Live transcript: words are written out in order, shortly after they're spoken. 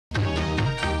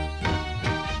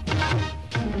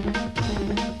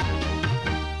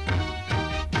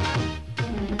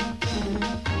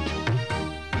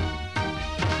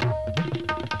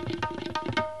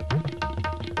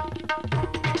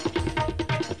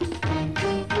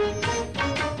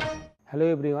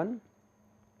Hello everyone,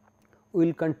 we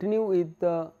will continue with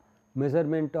the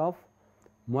measurement of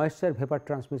moisture vapor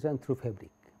transmission through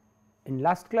fabric. In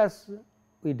last class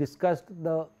we discussed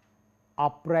the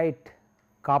upright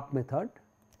cup method,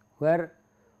 where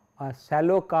a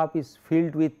shallow cup is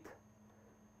filled with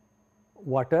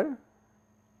water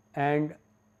and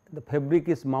the fabric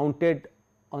is mounted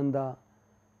on the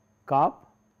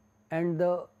cup and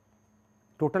the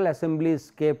total assembly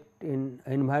is kept in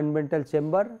environmental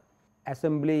chamber.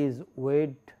 Assembly is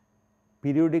weighed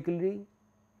periodically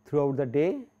throughout the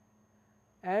day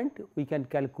and we can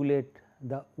calculate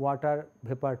the water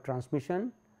vapor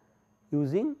transmission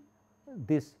using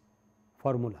this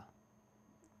formula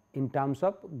in terms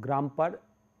of gram per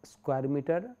square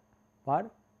meter per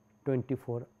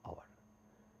 24 hour.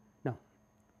 Now,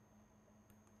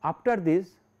 after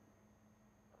this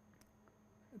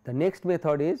the next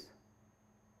method is,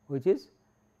 which is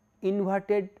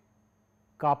inverted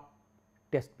cup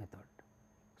test method.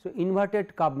 So,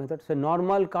 inverted cup method. So,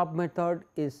 normal cup method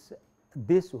is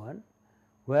this one,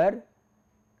 where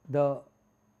the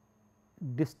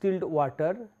distilled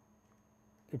water,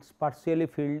 it is partially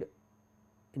filled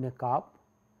in a cup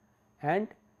and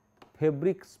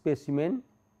fabric specimen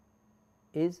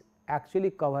is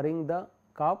actually covering the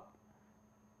cup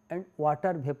and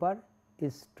water vapor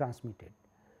is transmitted.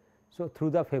 So,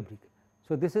 through the fabric.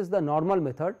 So, this is the normal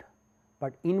method,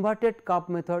 but inverted cup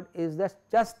method is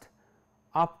just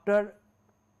after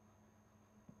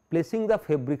placing the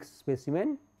fabric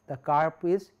specimen, the cup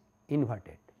is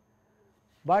inverted,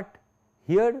 but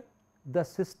here the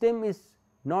system is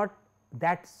not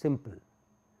that simple.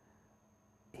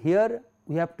 Here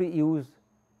we have to use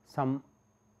some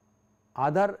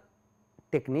other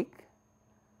technique,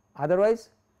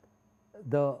 otherwise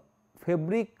the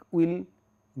fabric will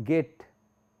get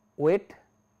wet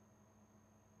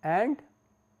and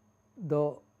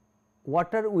the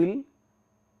water will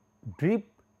drip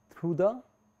through the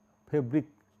fabric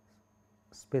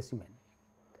specimen.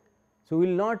 So, we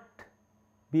will not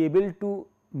be able to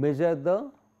measure the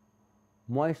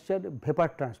moisture vapor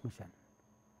transmission.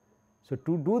 So,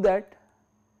 to do that,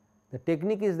 the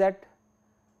technique is that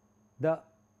the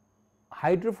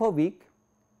hydrophobic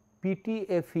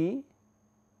PTFE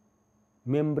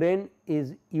membrane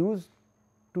is used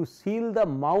to seal the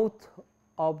mouth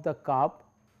of the cup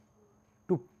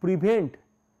to prevent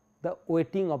the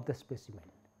wetting of the specimen.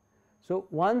 So,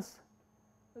 once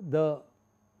the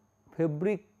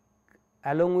fabric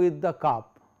along with the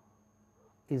cup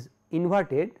is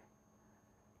inverted,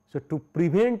 so to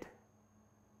prevent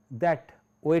that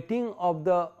wetting of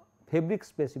the fabric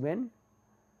specimen,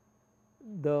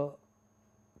 the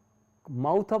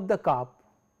mouth of the cup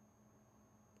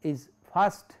is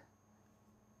first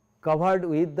covered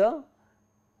with the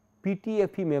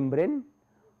PTFE membrane,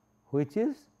 which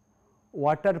is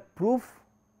waterproof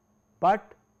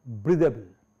but breathable.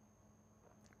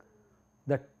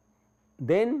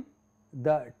 Then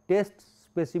the test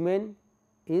specimen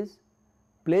is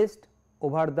placed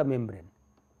over the membrane.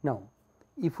 Now,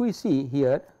 if we see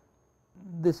here,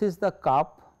 this is the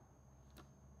cup.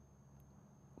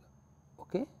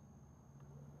 Okay.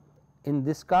 In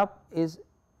this cup is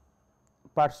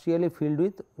partially filled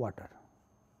with water,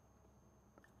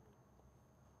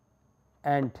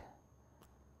 and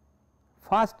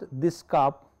first this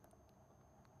cup,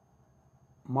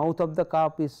 mouth of the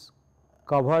cup is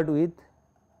covered with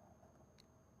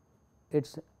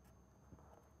its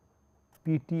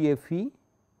PTFE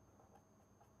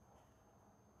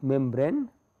membrane,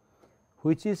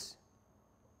 which is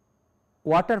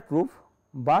waterproof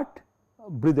but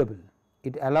breathable.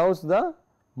 It allows the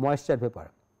moisture vapor,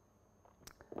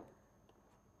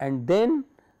 and then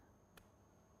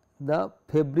the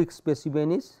fabric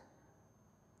specimen is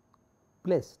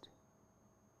placed.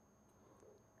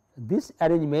 This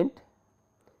arrangement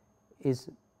is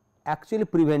actually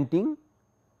preventing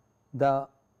the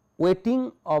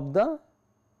wetting of the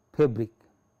fabric.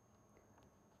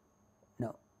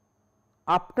 Now,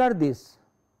 after this,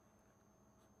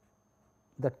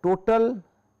 the total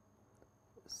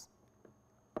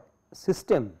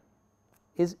system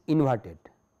is inverted.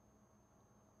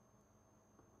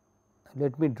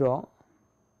 Let me draw.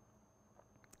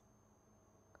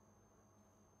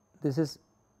 This is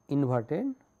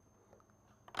inverted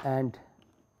and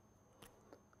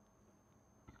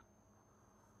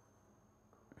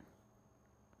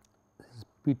this is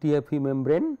PTFE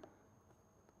membrane,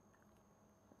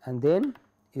 and then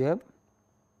you have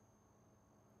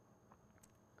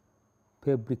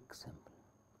fabric sample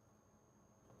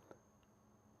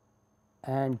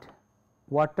and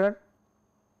water.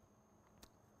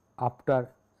 After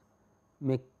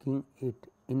making it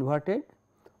inverted,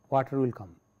 water will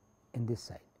come in this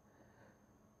side.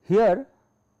 Here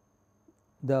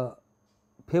the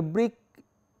fabric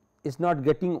is not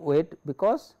getting wet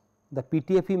because the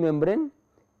PTFE membrane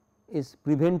is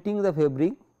preventing the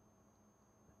fabric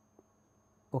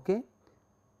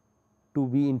to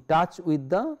be in touch with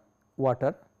the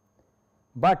water,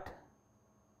 but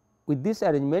with this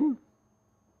arrangement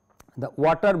the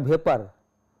water vapor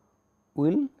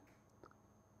will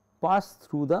pass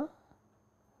through the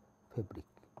fabric,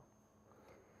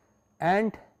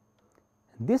 and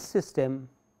this system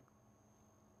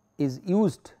is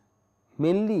used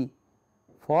mainly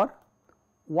for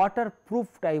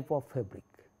waterproof type of fabric.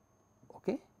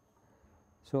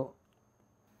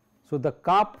 So, the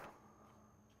cup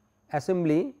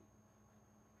assembly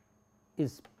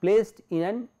is placed in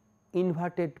an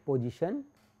inverted position.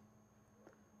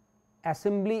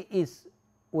 Assembly is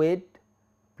weighed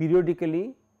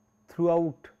periodically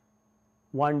throughout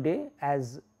one day,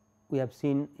 as we have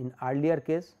seen in earlier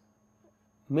case,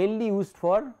 mainly used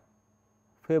for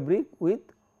fabric with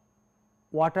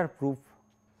waterproof.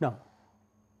 Now,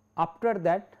 after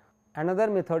that another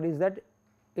method is that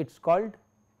it is called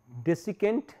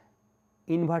desiccant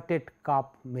inverted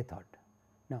cup method.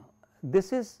 Now,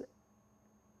 this is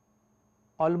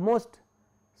almost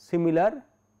similar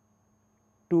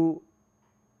to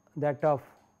that of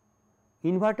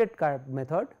inverted cup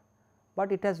method,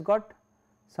 but it has got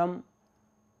some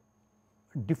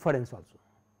difference also.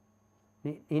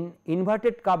 In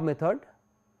inverted cup method,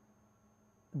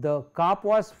 the cup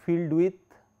was filled with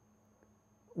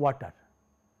water,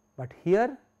 but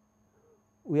here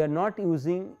we are not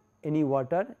using any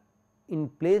water. In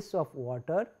place of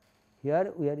water,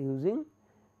 here we are using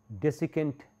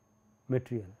desiccant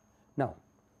material. Now,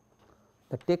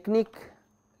 the technique,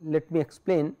 let me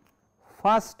explain.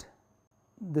 First,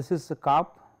 this is a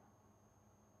cup,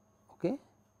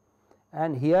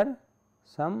 and here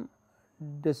some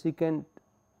desiccant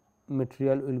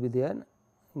material will be there,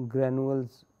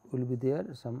 granules will be there,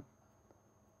 some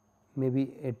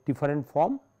maybe a different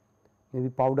form, maybe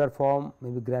powder form,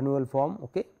 maybe granule form,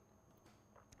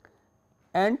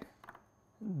 and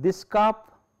this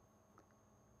cup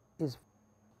is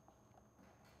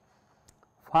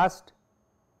first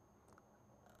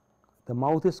the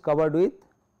mouth is covered with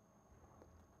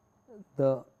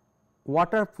the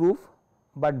waterproof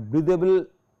but breathable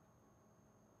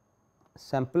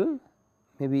sample,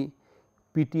 maybe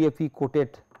PTFE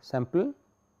coated sample,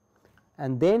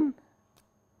 and then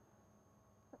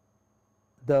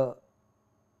the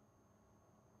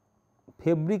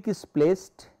fabric is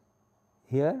placed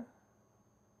here.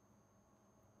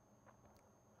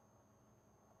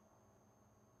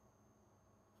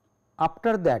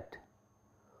 After that,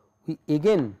 we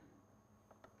again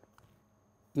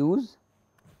use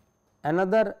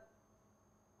another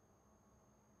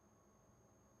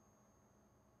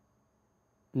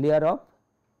layer of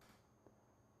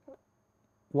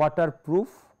waterproof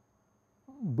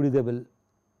breathable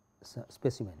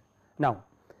specimen. Now,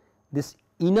 this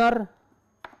inner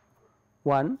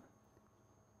one,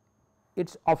 it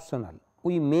is optional,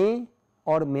 we may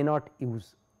or may not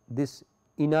use this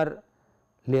inner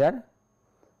layer,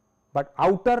 but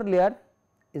outer layer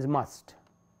is must.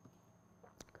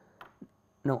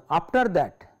 Now, after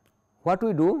that what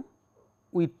we do,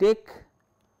 we take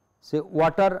say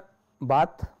water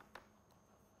bath,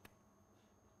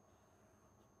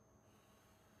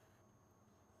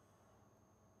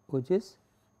 which is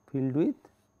filled with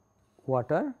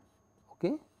water,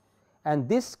 and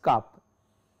this cup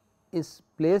is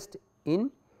placed in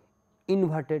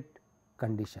inverted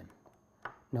condition.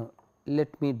 Now,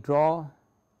 let me draw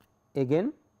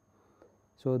again.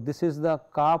 So, this is the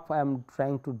cup I am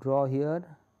trying to draw here.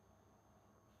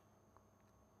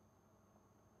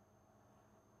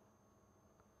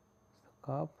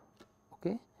 Cup,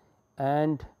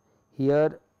 and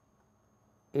here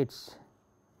its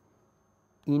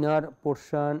inner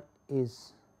portion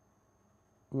is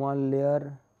one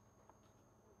layer,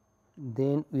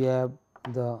 then we have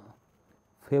the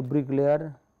fabric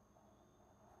layer,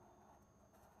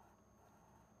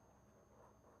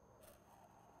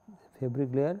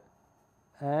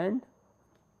 and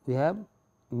we have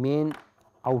main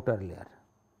outer layer.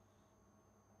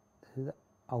 This is the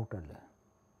outer layer.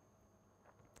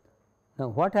 Now,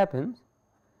 what happens?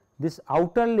 This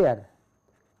outer layer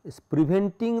is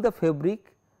preventing the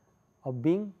fabric of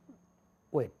being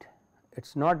wet, it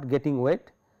is not getting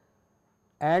wet,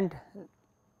 and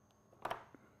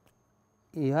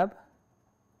you have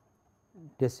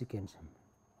desiccant.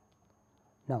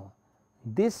 Now,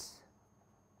 this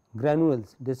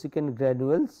granules, desiccant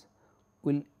granules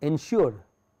will ensure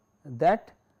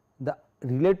that the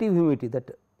relative humidity,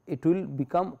 that it will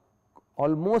become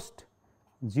almost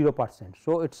 0%.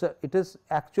 So, it is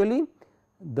actually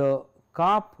the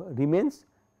cup remains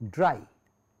dry,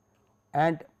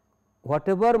 and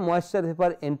whatever moisture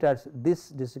vapor enters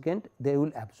this desiccant they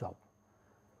will absorb,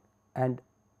 and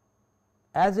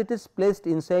as it is placed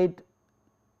inside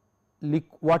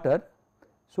water.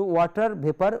 So, water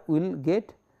vapor will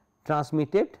get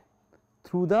transmitted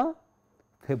through the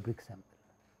fabric sample,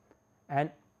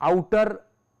 and outer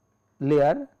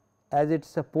layer, as it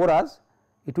is a porous,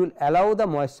 it will allow the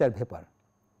moisture vapor,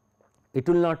 it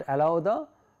will not allow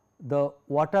the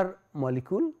water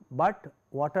molecule, but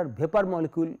water vapor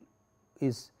molecule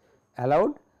is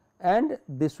allowed, and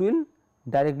this will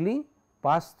directly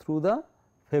pass through the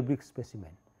fabric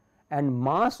specimen, and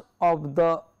mass of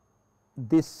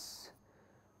this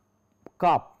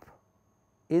cup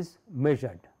is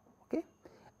measured, okay.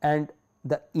 And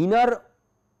the inner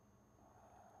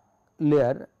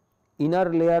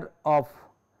layer of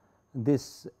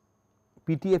this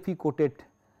PTFE coated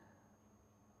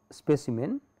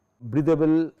specimen,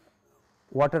 breathable,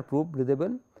 waterproof,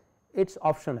 breathable, it is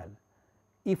optional.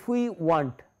 If we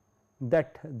want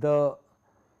that the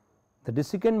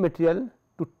desiccant material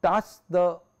to touch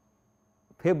the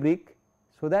fabric,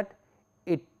 so that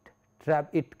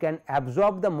it can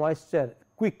absorb the moisture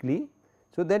quickly,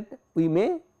 so that we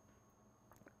may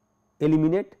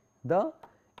eliminate the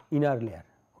inner layer.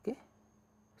 Okay.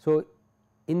 So,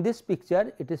 in this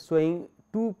picture it is showing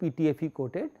 2 PTFE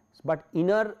coated, but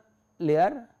inner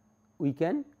layer we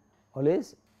can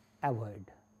always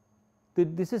avoid. So,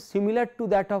 this is similar to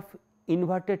that of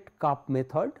inverted cup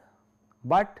method,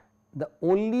 but the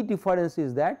only difference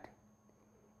is that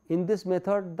in this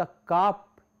method the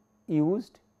cup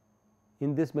used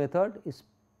in this method is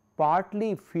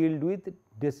partly filled with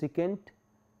desiccant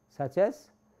such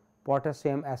as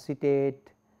potassium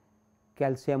acetate,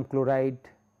 calcium chloride,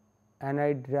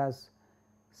 anhydrous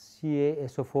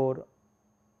CaSO4,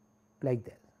 like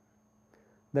that.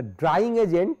 The drying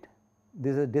agent,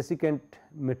 these are desiccant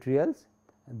materials,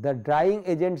 the drying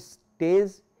agent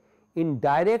stays in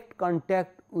direct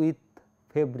contact with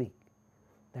fabric.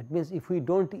 That means, if we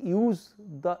do not use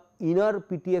the inner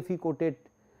PTFE coated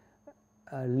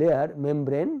layer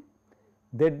membrane,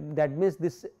 that means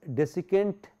this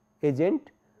desiccant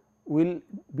agent will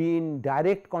be in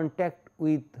direct contact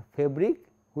with fabric,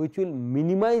 which will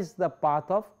minimize the path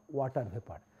of water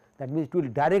vapor. That means, it will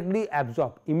directly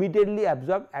absorb, immediately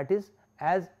absorb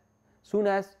as soon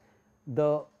as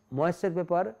the moisture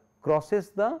vapor crosses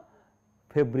the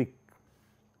fabric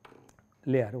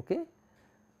layer. Okay.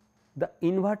 The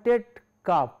inverted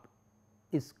cup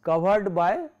is covered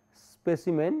by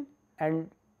specimen, and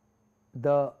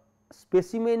the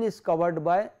specimen is covered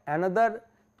by another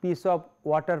piece of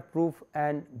waterproof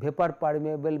and vapor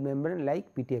permeable membrane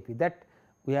like PTFE, that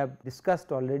we have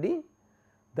discussed already.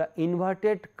 The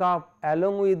inverted cup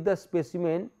along with the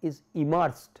specimen is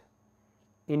immersed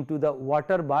into the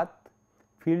water bath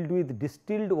filled with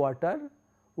distilled water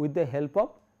with the help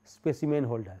of specimen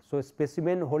holder. So,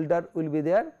 specimen holder will be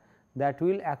there, that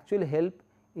will actually help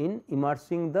in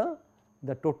immersing the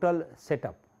total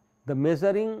setup. The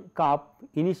measuring cup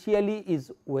initially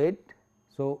is wet.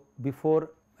 So,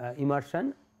 before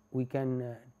immersion we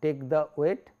can take the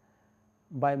weight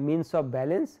by means of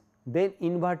balance, then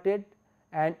inverted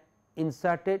and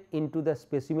inserted into the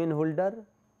specimen holder.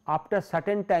 After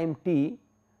certain time t,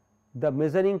 the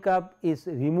measuring cup is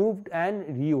removed and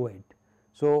reweighed.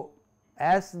 So,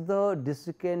 as the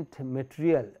desiccant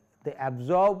material they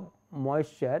absorb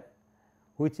moisture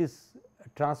which is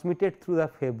transmitted through the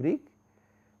fabric.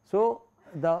 So,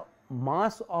 the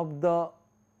mass of the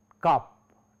cup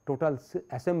total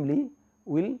assembly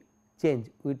will change,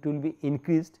 it will be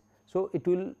increased. So, it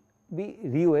will be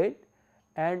reweighed,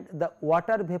 and the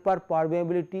water vapor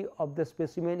permeability of the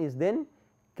specimen is then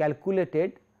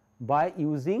calculated by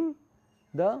using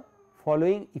the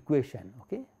following equation.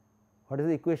 Okay. What is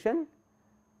the equation?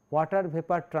 Water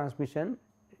vapor transmission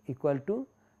equal to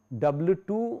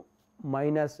W2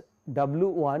 minus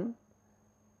W1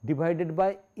 divided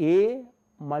by A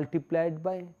multiplied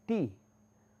by T.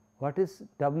 What is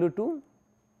W2?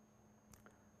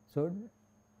 So,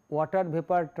 water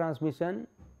vapor transmission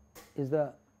is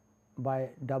the by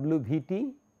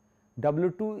WVT,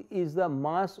 W2 is the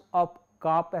mass of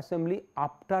cup assembly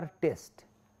after test,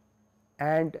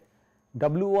 and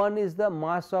W1 is the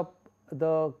mass of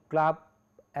the cup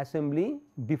assembly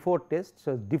before test.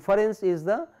 So, difference is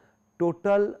the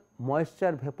total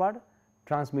moisture vapor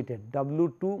transmitted,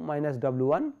 W2 minus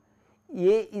W1.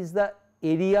 A is the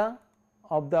area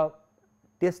of the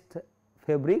test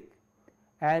fabric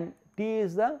and T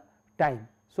is the time.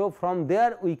 So, from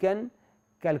there we can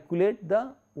calculate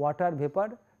the water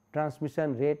vapor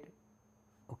transmission rate.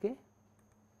 Okay.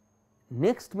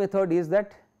 Next method is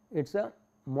that it is a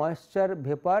moisture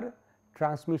vapor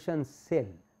transmission cell.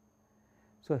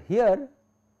 So, here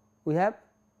we have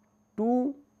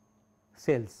two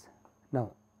cells.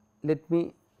 Now, let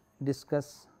me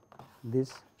discuss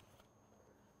this.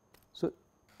 So,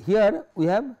 here we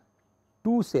have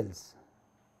two cells.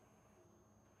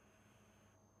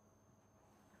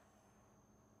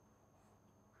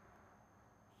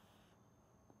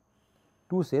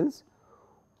 Two cells,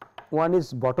 one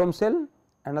is bottom cell,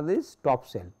 another is top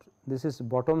cell. This is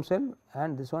bottom cell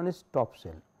and this one is top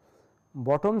cell.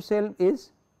 Bottom cell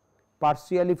is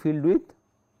partially filled with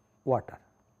water,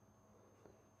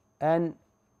 and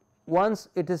once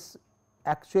it is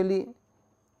actually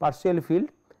partially filled,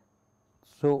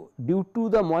 so due to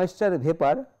the moisture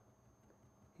vapor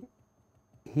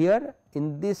here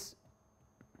in this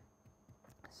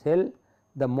cell,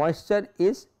 the moisture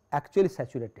is actually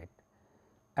saturated,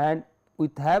 and we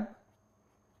have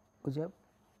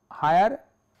higher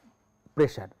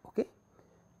pressure. Okay.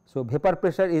 So, vapor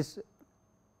pressure is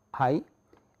high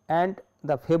and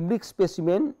the fabric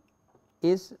specimen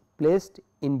is placed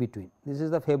in between. This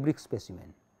is the fabric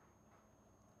specimen.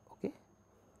 Okay.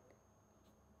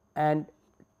 And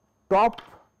top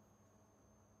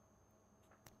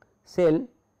cell,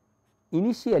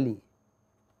 initially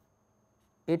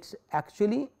it is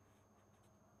actually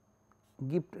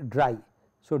kept dry.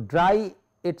 So, dry,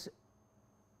 it is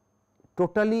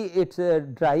totally it is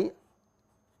dry.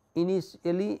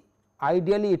 Initially,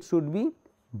 ideally it should be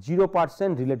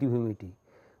 0% relative humidity.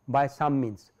 By some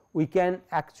means we can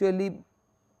actually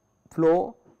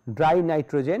flow dry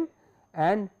nitrogen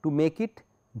and to make it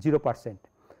 0%.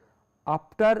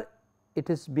 After it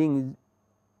is being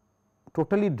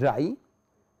totally dry,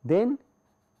 then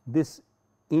this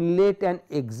inlet and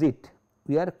exit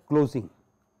we are closing,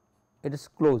 it is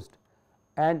closed,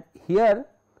 and here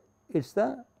it is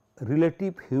the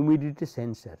relative humidity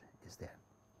sensor is there,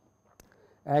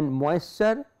 and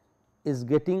moisture is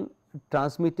getting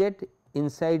transmitted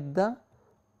inside the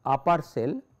upper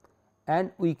cell,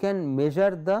 and we can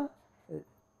measure the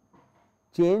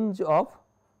change of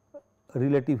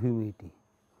relative humidity.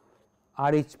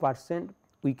 RH%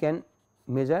 we can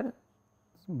measure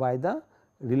by the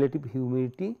relative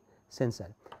humidity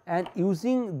sensor, and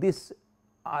using this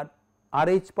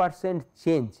RH%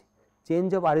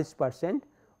 change of RH%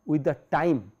 with the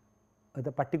time, at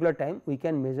the particular time we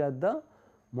can measure the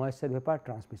moisture vapor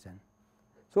transmission.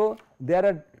 So, there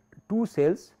are two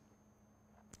cells.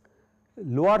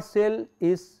 Lower cell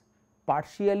is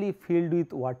partially filled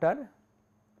with water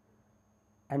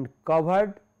and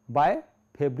covered by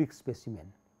fabric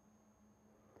specimen.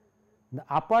 The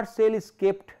upper cell is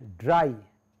kept dry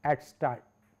at start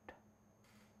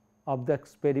of the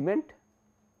experiment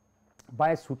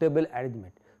by suitable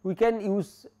arrangement. We can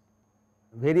use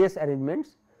various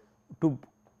arrangements to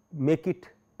make it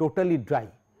totally dry.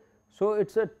 So, it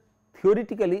is a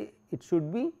theoretically it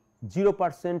should be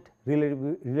 0%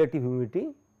 relative humidity.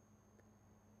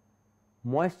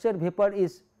 Moisture vapor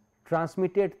is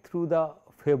transmitted through the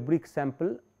fabric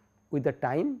sample with the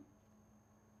time.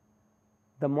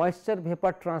 The moisture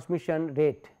vapor transmission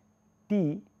rate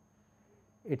T,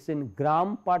 it is in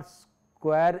gram per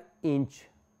square inch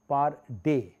per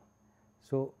day.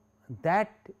 So,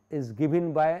 that is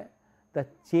given by the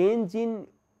change in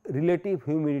relative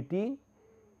humidity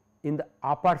in the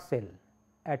upper cell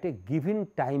at a given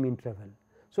time interval.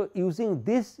 So, using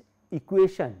this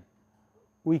equation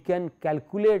we can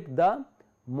calculate the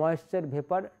moisture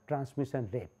vapor transmission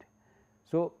rate.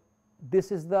 So,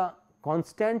 this is the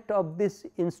constant of this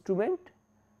instrument,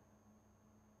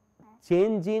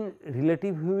 change in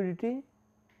relative humidity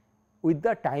with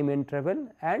the time interval,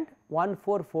 and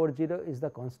 1440 is the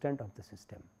constant of the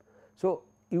system. So,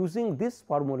 using this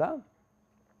formula,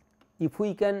 if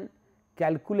we can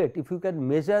calculate, if you can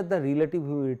measure the relative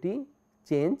humidity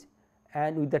change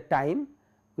and with the time,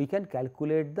 we can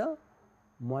calculate the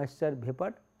moisture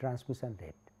vapor transmission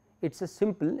rate. It is a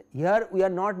simple, here we are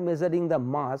not measuring the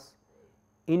mass,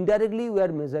 indirectly we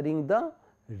are measuring the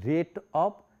rate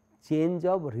of change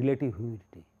of relative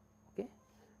humidity. Okay.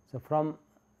 So, from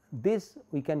this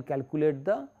we can calculate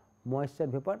the moisture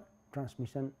vapor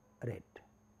transmission rate.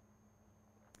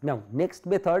 Now, next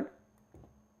method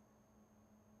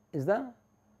is the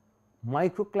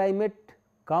microclimate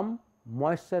cum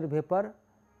moisture vapor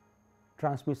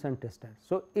transmission tester.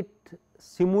 So, it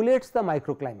simulates the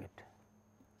microclimate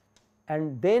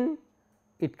and then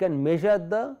it can measure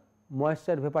the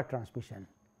moisture vapor transmission.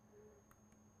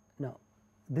 Now,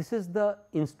 this is the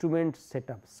instrument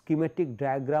setup, schematic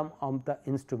diagram of the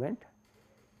instrument.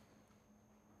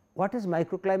 what is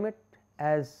microclimate?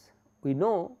 As we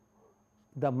know,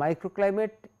 the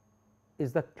microclimate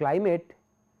is the climate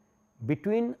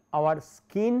between our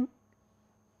skin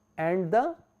and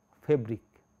the fabric.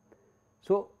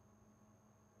 So,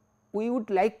 we would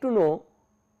like to know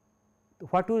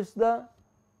what is the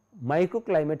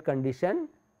microclimate condition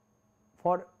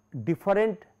for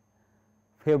different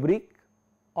fabric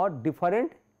or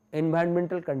different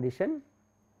environmental condition,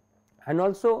 and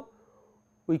also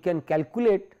we can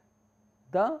calculate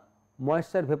the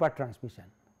moisture vapor transmission.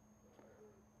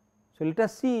 So, let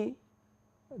us see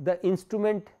the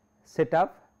instrument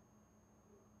setup.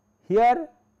 Here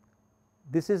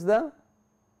this is the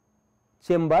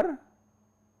chamber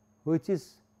which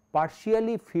is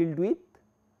partially filled with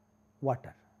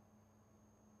water,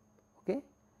 okay.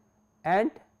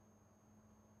 And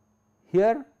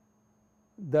here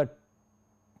it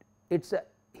is a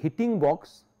heating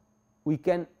box. We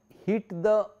can heat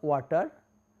the water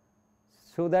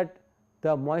so that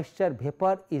the moisture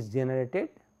vapor is generated,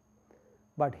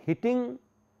 but heating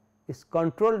is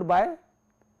controlled by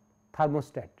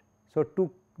thermostat. So,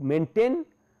 to maintain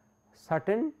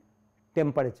certain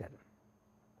temperature.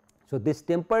 So, this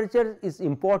temperature is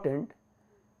important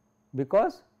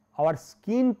because our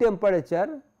skin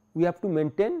temperature we have to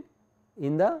maintain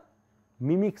in the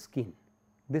mimic skin.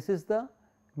 This is the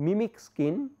mimic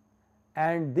skin,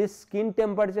 and this skin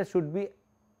temperature should be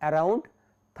around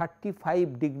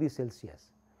 35 degrees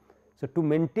Celsius. So, to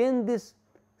maintain this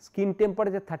skin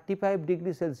temperature 35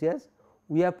 degrees Celsius,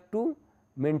 we have to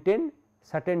maintain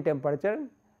certain temperature,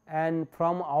 and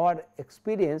from our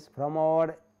experience, from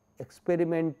our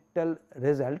experimental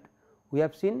result, we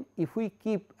have seen if we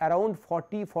keep around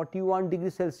 40-41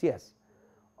 degrees Celsius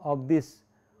of this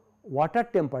water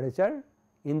temperature,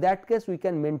 in that case we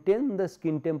can maintain the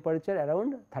skin temperature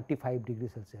around 35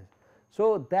 degrees Celsius.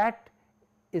 So, that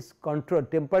is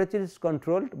controlled, temperature is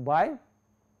controlled by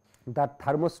the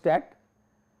thermostat,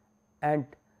 and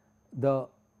there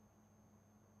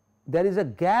is a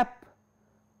gap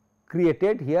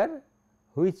created here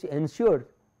which ensures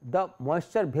the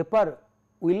moisture vapor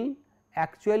will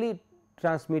actually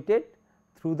transmitted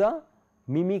through the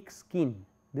mimic skin.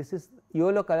 This is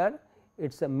yellow color,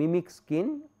 it is a mimic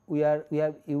skin. We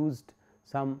have used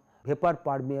some vapor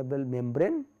permeable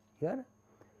membrane here,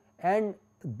 and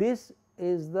this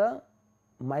is the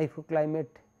microclimate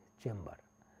chamber,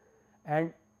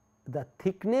 and the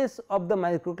thickness of the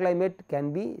microclimate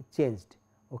can be changed.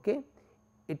 Okay.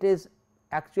 It is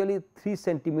actually 3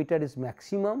 centimeter is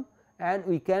maximum, and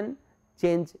we can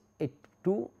change it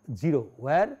to 0,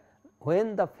 where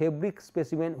when the fabric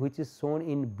specimen which is shown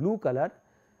in blue color,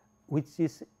 which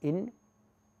is in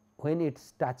when it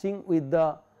is touching with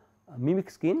the mimic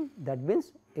skin, that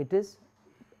means it is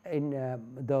in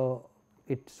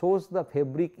it shows the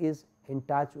fabric is in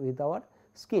touch with our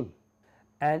skin.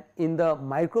 And in the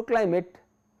microclimate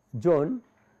zone,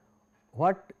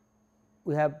 what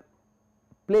we have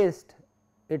placed,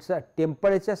 it is a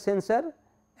temperature sensor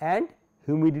and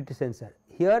humidity sensor.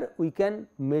 Here we can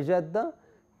measure the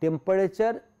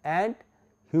temperature and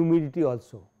humidity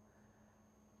also,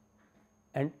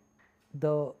 and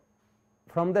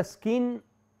from the skin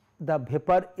the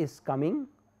vapor is coming,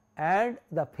 and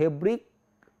the fabric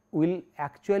will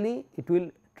actually it will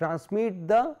transmit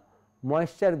the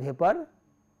moisture vapor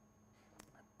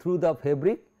through the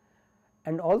fabric,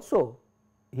 and also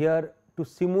here to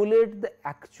simulate the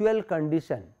actual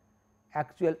condition,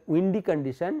 actual windy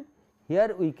condition,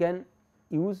 here we can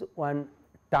use one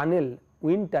tunnel,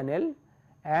 wind tunnel,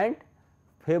 and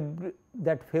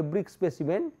that fabric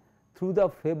specimen, through the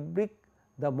fabric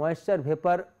the moisture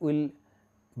vapor will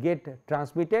get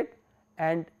transmitted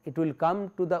and it will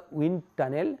come to the wind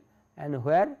tunnel, and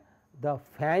where the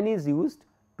fan is used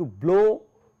to blow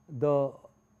the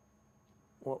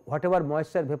whatever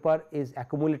moisture vapor is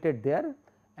accumulated there,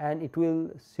 and it will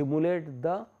simulate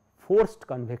the forced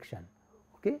convection.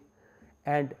 Okay.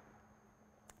 And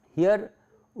here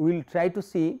we will try to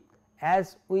see,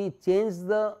 as we change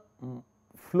the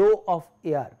flow of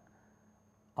air,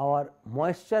 our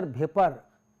moisture vapor,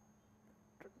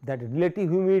 that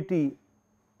relative humidity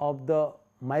of the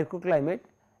microclimate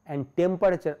and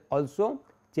temperature also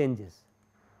changes.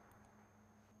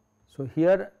 So,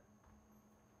 here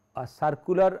a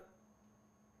circular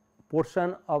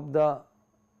portion of the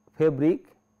fabric,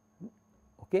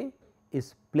 okay,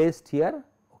 is placed here,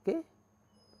 okay,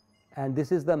 and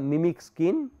this is the mimic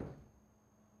skin.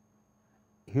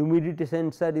 Humidity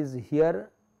sensor is here,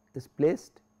 is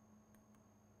placed.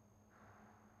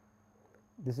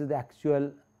 This is the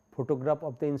actual photograph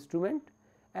of the instrument,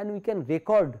 and we can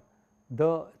record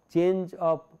the change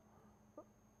of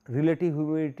relative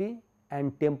humidity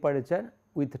and temperature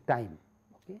with time.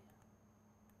 Okay.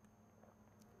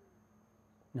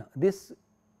 Now, this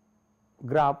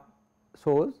graph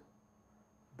shows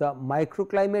the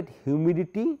microclimate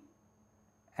humidity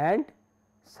and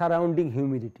surrounding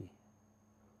humidity.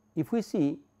 If we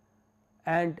see,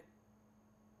 and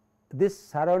this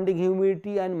surrounding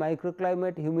humidity and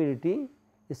microclimate humidity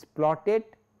is plotted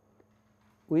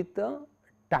with the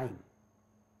time.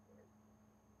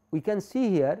 We can see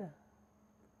here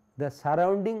the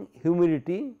surrounding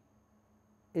humidity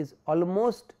is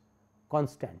almost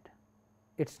constant,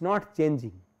 it is not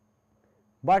changing,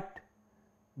 but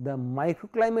the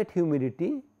microclimate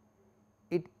humidity,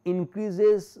 it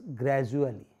increases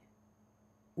gradually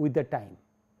with the time.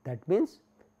 That means,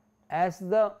 as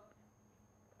the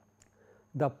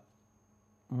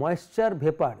moisture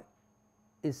vapor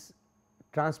is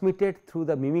transmitted through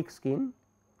the mimic skin,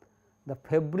 the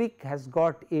fabric has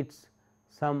got its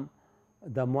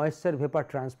the moisture vapor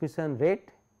transmission rate,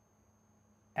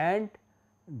 and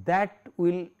that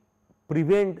will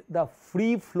prevent the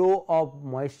free flow of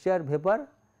moisture vapor.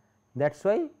 That is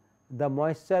why the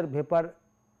moisture vapor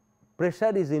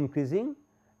pressure is increasing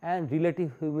and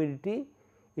relative humidity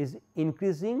is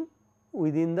increasing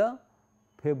within the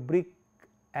fabric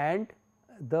and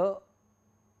the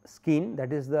skin,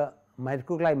 that is the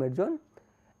microclimate zone,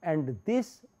 and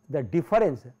this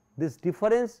difference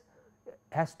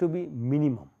has to be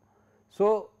minimum.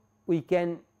 So, we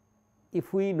can,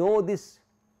 if we know this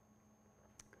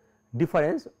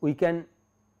difference, we can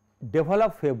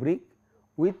develop fabric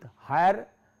with higher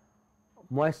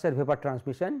moisture vapor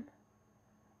transmission,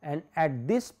 and at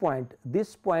this point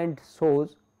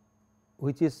shows,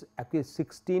 which is actually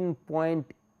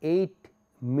 16.8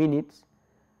 minutes.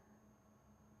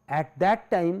 At that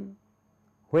time,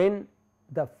 when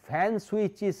the fan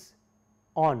switch is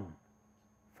on,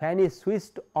 fan is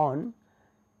switched on,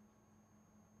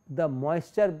 the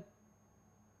moisture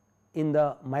in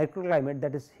the microclimate,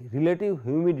 that is relative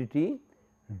humidity,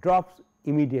 drops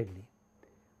immediately,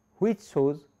 which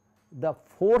shows the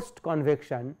forced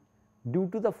convection. Due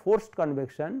to the forced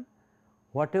convection,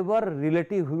 whatever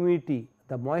relative humidity,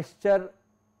 the moisture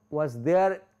was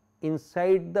there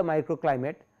inside the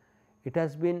microclimate, it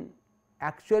has been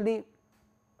actually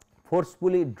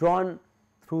forcefully drawn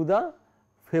through the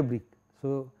fabric.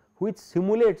 So, which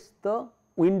simulates the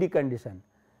windy condition.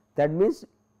 That means,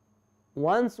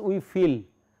 once we feel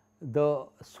the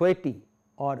sweaty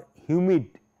or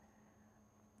humid,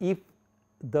 if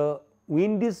the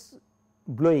wind is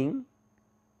blowing,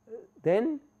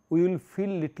 then we will feel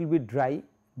little bit dry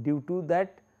due to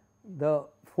that the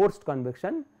forced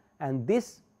convection, and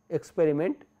this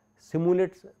experiment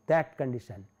simulates that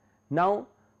condition. Now,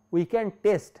 we can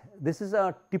test, this is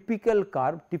a typical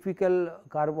curve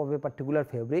of a particular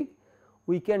fabric.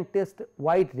 We can test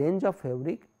wide range of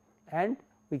fabric and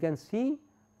we can see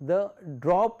the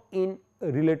drop in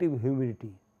relative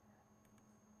humidity.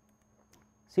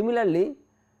 Similarly,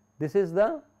 this is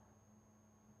the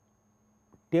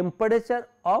temperature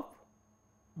of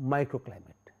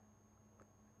microclimate.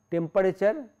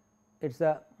 Temperature, it is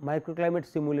a microclimate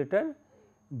simulator.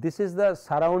 This is the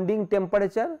surrounding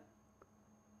temperature,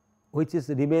 which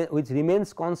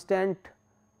remains constant,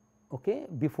 okay,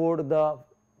 before the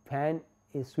fan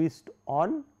is switched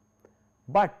on,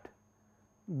 but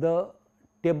the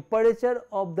temperature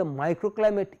of the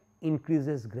microclimate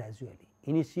increases gradually,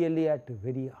 initially at a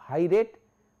very high rate,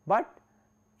 but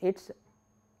it is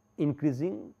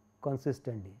increasing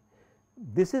consistently.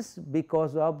 This is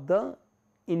because of the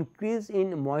increase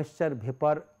in moisture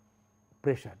vapor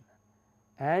pressure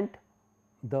and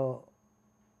the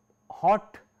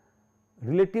hot,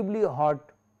 relatively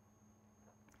hot,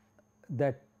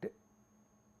 that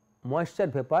moisture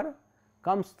vapor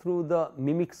comes through the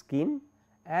mimic skin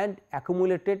and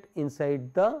accumulated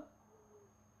inside the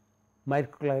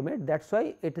microclimate. That is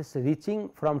why it is reaching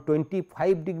from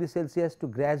 25 degrees Celsius to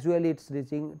gradually it is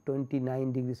reaching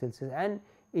 29 degrees Celsius, and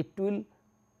it will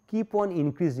keep on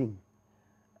increasing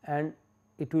and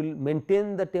it will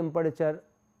maintain the temperature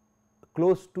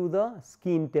close to the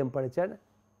skin temperature.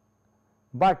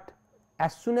 But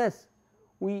as soon as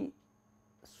we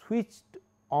switched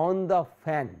on the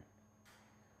fan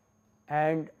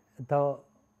and the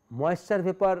moisture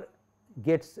vapor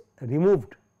gets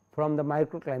removed from the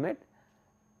microclimate,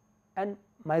 and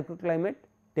microclimate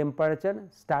temperature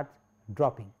starts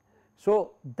dropping.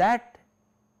 So, that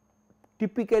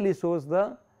typically shows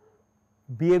the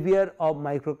behavior of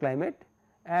microclimate,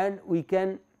 and we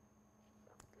can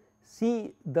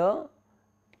see the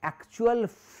actual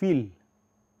feel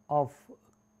of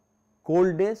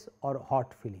coldness or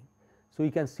hot feeling. So,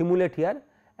 we can simulate here,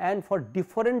 and for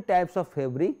different types of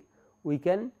fabric we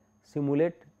can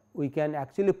simulate, we can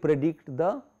actually predict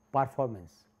the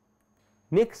performance.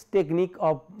 Next technique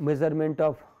of measurement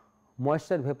of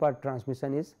moisture vapor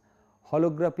transmission is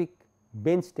holographic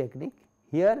bench technique.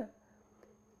 Here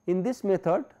in this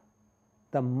method,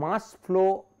 the mass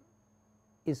flow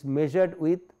is measured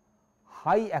with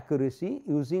high accuracy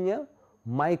using a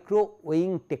micro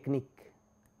weighing technique.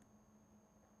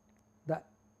 The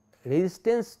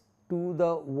resistance to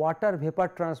the water vapor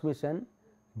transmission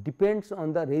depends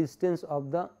on the resistance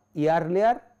of the air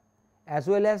layer as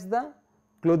well as the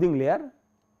clothing layer,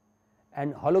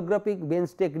 and holographic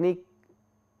bench technique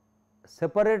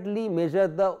separately measure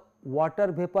the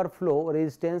water vapor flow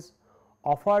resistance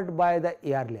offered by the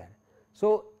air layer.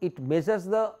 So, it measures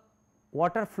the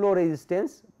water flow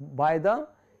resistance by the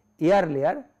air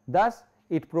layer, thus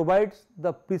it provides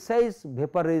the precise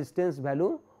vapor resistance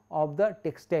value of the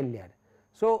textile layer.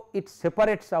 So, it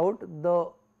separates out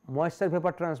the moisture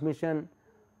vapor transmission,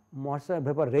 moisture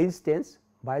vapor resistance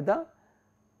by the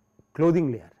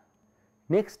clothing layer.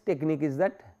 Next technique is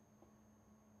that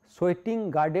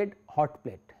sweating guarded hot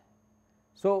plate.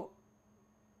 So,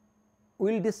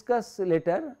 we will discuss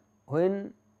later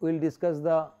when we will discuss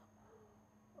the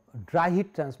dry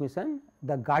heat transmission,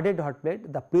 the guarded hot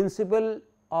plate, the principle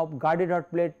of guarded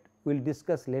hot plate we will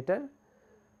discuss later,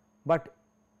 but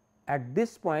at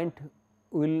this point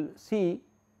we will see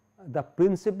the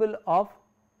principle of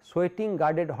sweating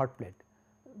guarded hot plate.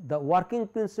 The working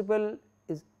principle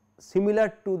is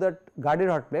similar to that guarded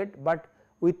hot plate, but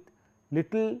with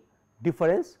little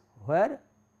difference where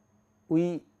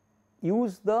we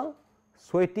use the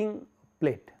sweating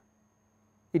plate.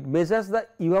 It measures the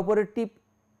evaporative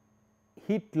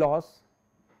heat loss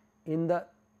in the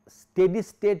steady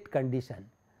state condition.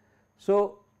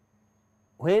 So,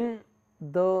 when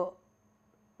the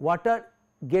water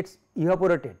gets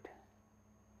evaporated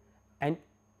and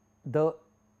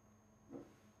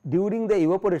during the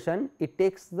evaporation it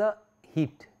takes the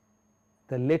heat,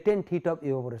 the latent heat of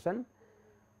evaporation,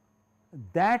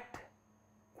 that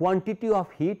quantity of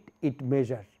heat it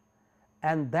measures,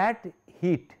 and that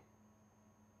heat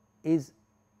is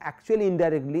actually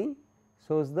indirectly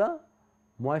shows the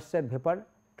moisture vapor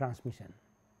transmission.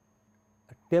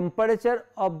 Temperature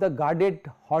of the guarded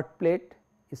hot plate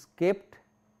is kept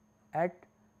at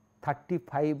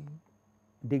 35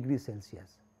 degrees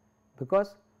Celsius,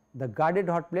 because the guarded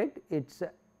hot plate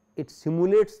it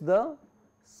simulates the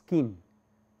skin.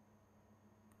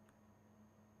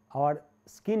 Our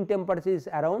skin temperature is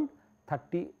around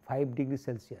 35 degrees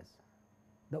Celsius.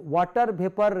 The water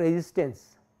vapor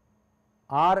resistance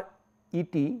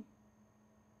RET,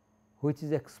 which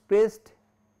is expressed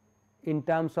in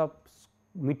terms of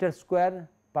meter square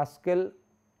Pascal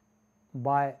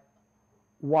by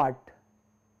watt,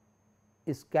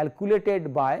 is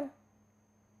calculated by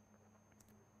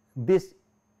this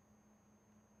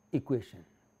equation.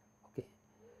 Okay.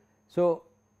 So,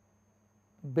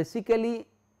 basically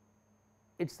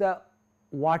it is the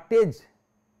wattage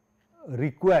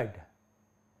required,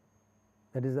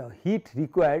 that is the heat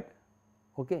required,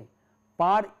 okay,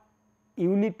 per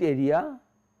unit area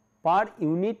per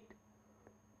unit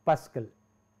Pascal,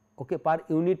 okay, per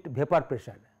unit vapor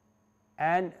pressure,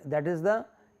 and that is the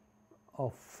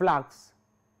flux,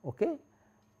 okay,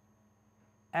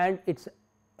 and its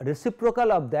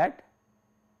reciprocal of that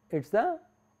it is the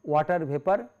water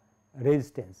vapor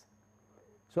resistance.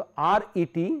 So,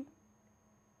 RET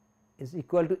is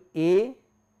equal to A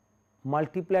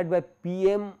multiplied by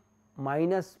PM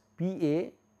minus PA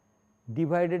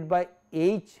divided by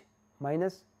H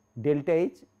minus delta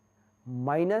H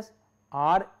minus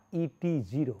RET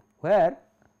 0, where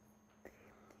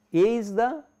A is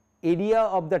the area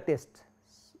of the test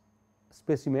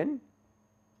specimen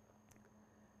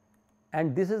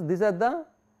and these are the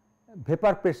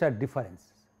vapor pressure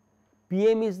difference.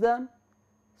 PM is the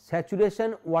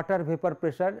saturation water vapor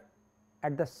pressure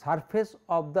at the surface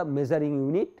of the measuring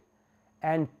unit,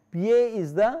 and PA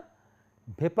is the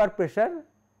vapor pressure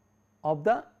of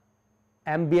the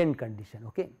ambient condition.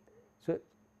 Okay. So,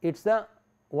 it is the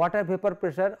water vapor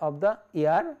pressure of the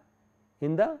air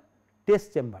in the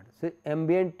test chamber. So,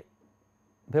 ambient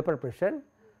vapor pressure.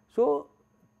 So,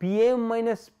 PM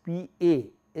minus PA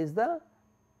is the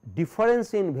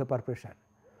difference in vapor pressure.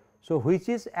 So, which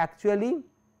is actually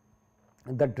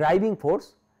the driving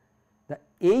force. The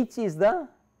H is the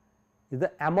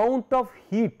amount of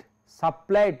heat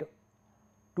supplied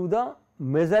to the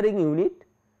measuring unit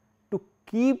to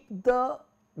keep the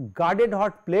guarded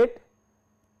hot plate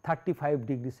 35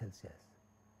 degrees Celsius.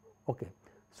 Okay.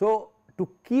 So, to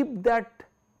keep that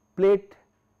plate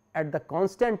at the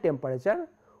constant temperature,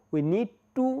 we need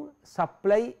to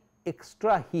supply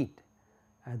extra heat,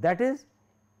 that is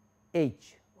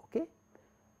H, okay,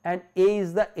 and A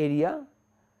is the area,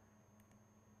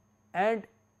 and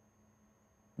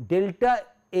delta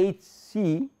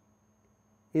HC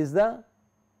is the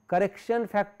correction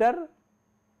factor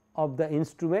of the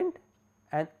instrument,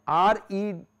 and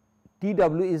RETW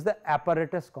is the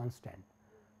apparatus constant.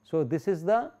 So, this is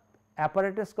the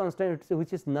apparatus constant,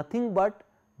 which is nothing but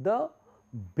the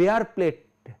bare plate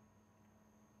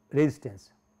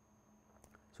resistance.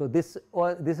 So, this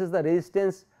is the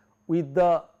resistance with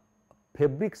the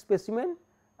fabric specimen,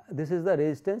 this is the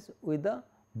resistance with the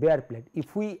bare plate.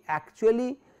 If we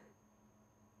actually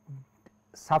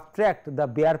subtract the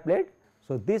bare plate,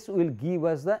 so this will give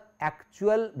us the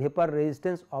actual vapor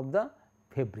resistance of the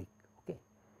fabric. Okay.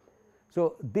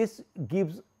 So, this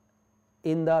gives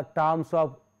in the terms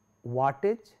of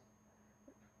wattage,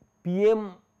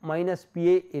 PM minus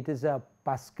PA, it is a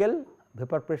Pascal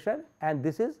vapor pressure, and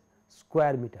this is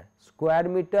square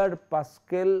meter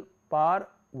Pascal per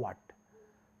watt.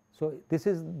 So, this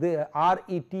is the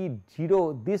RET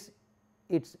 0, this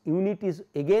its unit is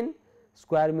again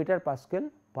square meter Pascal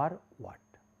per watt.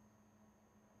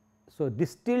 So,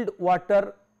 distilled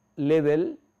water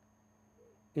level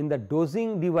in the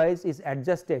dosing device is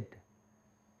adjusted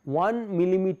 1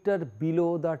 millimeter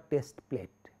below the test plate.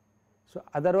 So,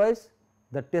 otherwise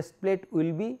the test plate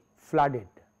will be flooded.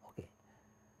 Okay.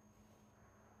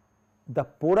 The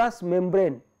porous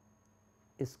membrane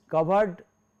is covered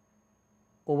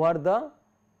over the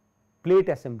plate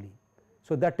assembly.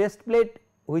 So, the test plate,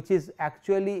 which is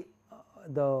actually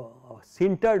the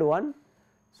sintered one.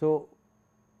 So,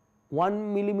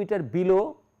 1 millimeter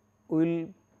below will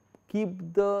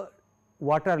keep the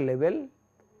water level,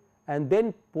 and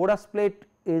then porous plate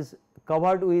is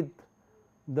covered with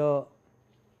the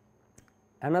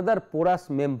another porous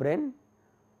membrane,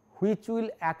 which will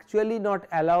actually not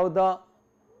allow the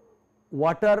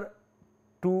water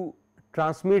to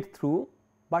transmit through,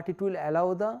 but it will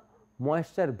allow the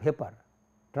moisture vapor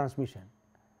transmission.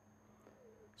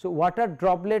 So, water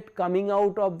droplet coming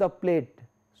out of the plate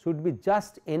should be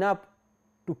just enough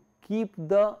to keep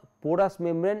the porous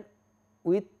membrane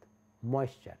with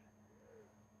moisture.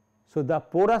 So, the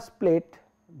porous plate,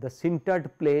 the sintered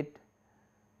plate,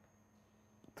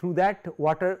 through that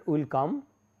water will come,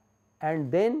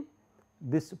 and then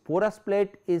this porous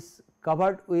plate is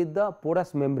covered with the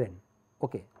porous membrane.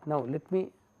 Okay. Now, let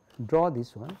me draw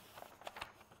this one.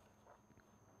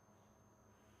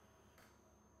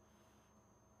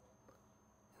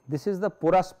 This is the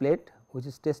porous plate, which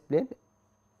is test plate.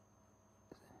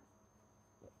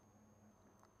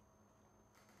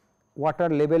 Water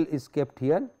level is kept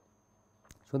here,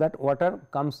 so that water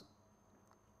comes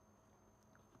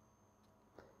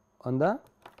on the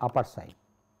upper side.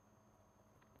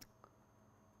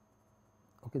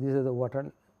 Okay, this is the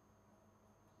water.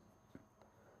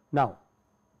 Now,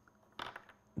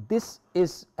 this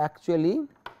is actually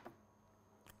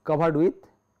covered with,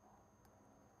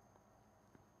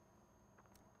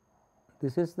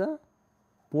 this is the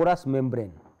porous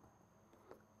membrane,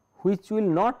 which will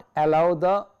not allow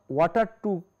the water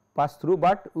to pass through,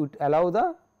 but would allow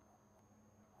the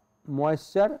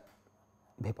moisture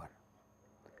vapor,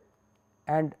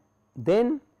 and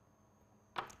then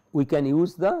we can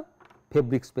use the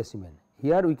fabric specimen.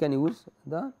 Here we can use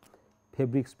the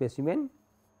fabric specimen,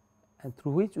 and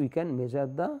through which we can measure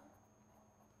the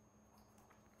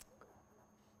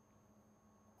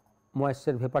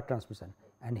moisture vapor transmission,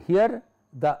 and here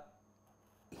the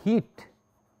heat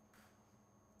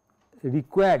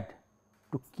required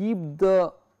to keep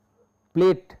the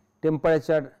plate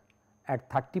temperature at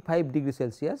 35 degree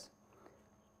Celsius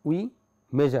we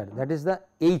measure, that is the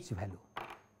H value.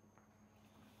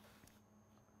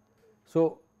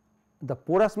 So, the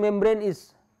porous membrane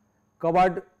is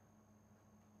covered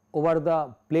over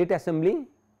the plate assembly,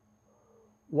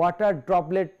 water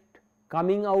droplet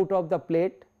coming out of the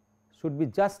plate should be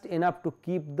just enough to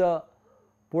keep the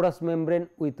porous membrane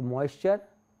with moisture.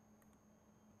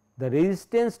 The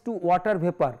resistance to water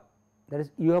vapor, that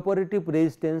is evaporative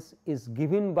resistance, is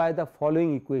given by the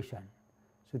following equation.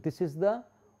 So, this is the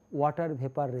water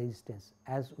vapor resistance,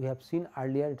 as we have seen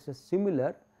earlier. It is a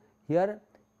similar here,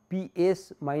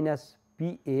 Ps minus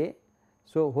Pa.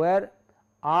 So, where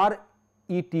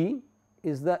RET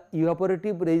is the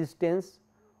evaporative resistance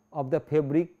of the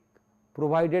fabric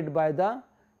provided by the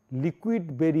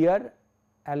liquid barrier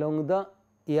along the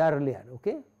air layer.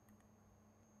 Okay.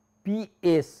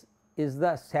 Ps is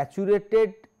the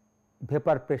saturated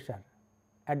vapor pressure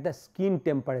at the skin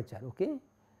temperature. Okay.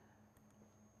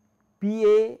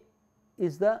 Pa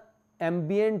is the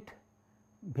ambient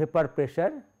vapor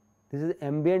pressure, this is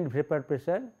ambient vapor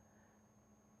pressure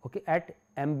okay, at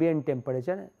ambient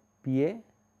temperature Pa.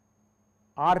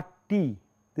 RT,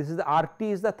 this is the RT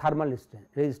is the thermal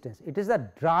resistance, it is the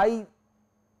dry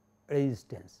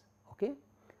resistance, okay,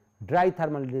 dry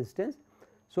thermal resistance.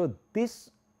 So,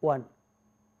 this one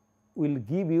will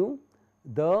give you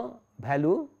the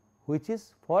value which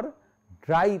is for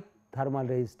dry thermal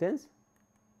resistance.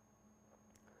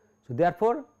 So,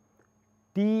 therefore,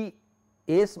 T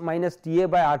S minus T A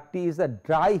by R T is the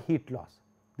dry heat loss,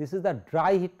 this is the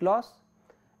dry heat loss,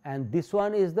 and this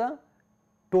one is the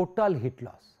total heat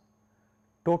loss.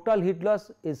 Total heat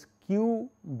loss is Q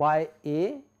by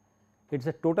A, it is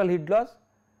a total heat loss,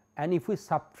 and if we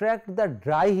subtract the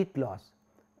dry heat loss,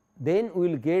 then we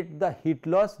will get the heat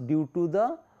loss due to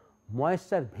the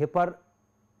moisture vapor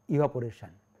evaporation.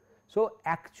 So,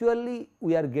 actually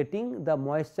we are getting the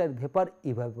moisture vapor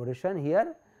evaporation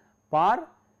here per,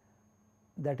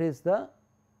 that is the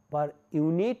per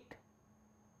unit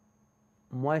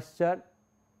moisture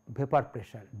vapor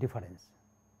pressure difference.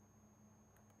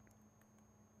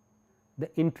 The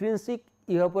intrinsic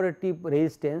evaporative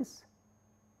resistance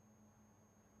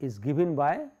is given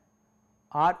by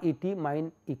RET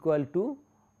equal to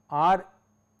REF,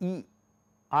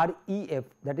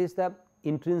 that is the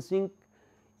intrinsic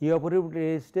evaporative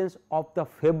resistance of the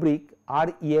fabric,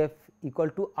 REF equal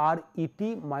to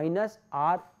RET minus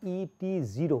RET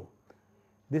 0.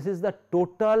 This is the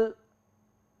total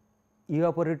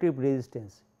evaporative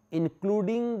resistance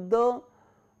including the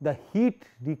heat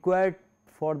required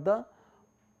for the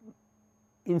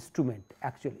instrument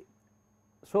actually.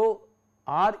 So,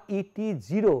 RET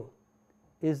 0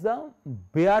 is the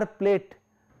bare plate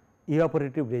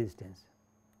evaporative resistance.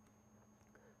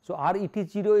 So, RET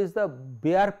 0 is the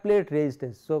bare plate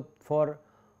resistance. So, for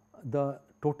the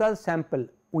total sample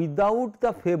without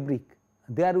the fabric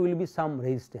there will be some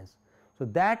resistance. So,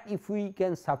 that if we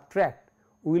can subtract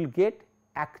we will get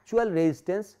actual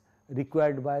resistance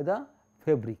required by the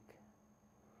fabric.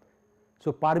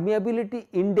 So, permeability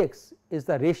index is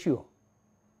the ratio,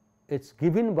 it is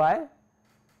given by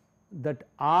that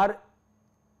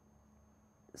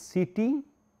RCT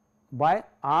by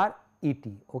RET,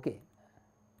 okay,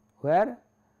 where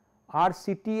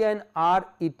RCT and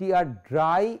RET are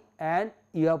dry and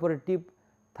evaporative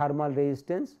thermal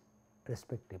resistance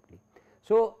respectively.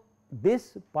 So,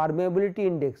 this permeability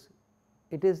index,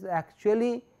 it is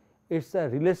actually it is a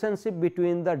relationship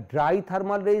between the dry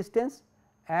thermal resistance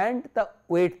and the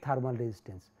wet thermal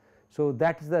resistance. So,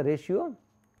 that is the ratio,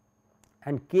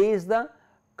 and K is the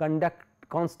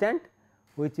constant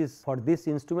which is for this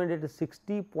instrument it is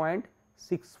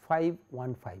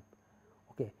 60.6515,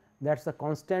 okay, that is the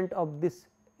constant of this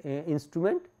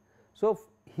instrument. So,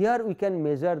 here we can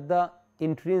measure the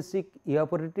intrinsic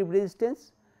evaporative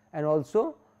resistance and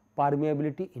also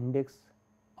permeability index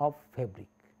of fabric.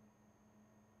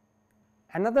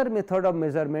 Another method of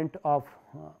measurement of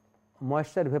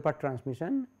moisture vapor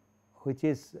transmission which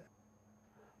is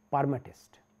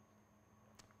permatest,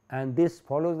 and this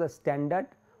follows the standard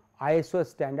ISO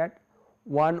standard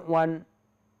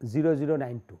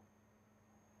 110092,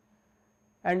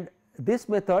 and this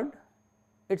method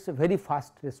it is a very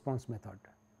fast response method.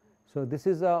 So, this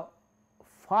is a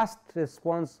fast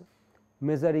response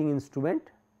measuring instrument,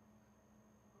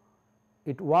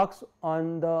 it works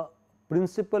on the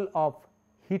principle of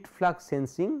heat flux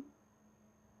sensing,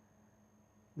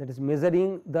 that is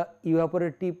measuring the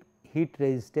evaporative heat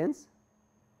resistance.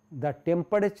 The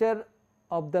temperature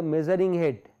of the measuring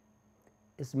head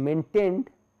is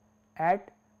maintained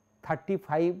at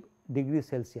 35 degrees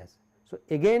Celsius. So,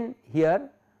 again here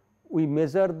we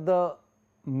measure the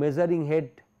measuring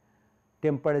head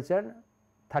temperature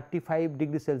 35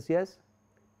 degrees Celsius,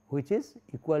 which is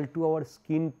equal to our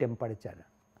skin temperature,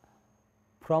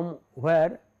 from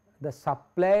where the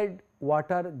supplied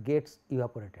water gets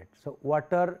evaporated. So,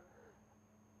 water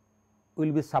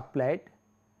will be supplied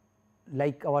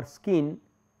like our skin,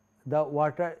 the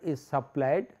water is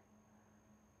supplied,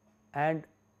 and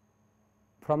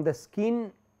from the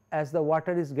skin as the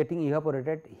water is getting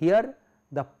evaporated, here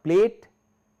the plate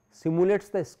simulates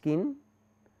the skin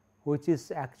which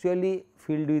is actually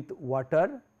filled with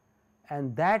water,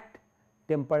 and that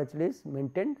temperature is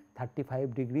maintained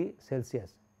 35 degree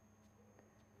Celsius.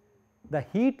 The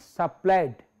heat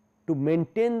supplied to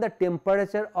maintain the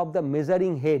temperature of the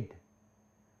measuring head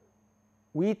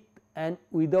with and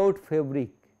without fabric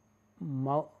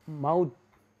mounted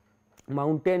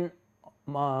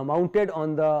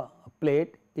on the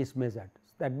plate is measured.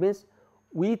 That means,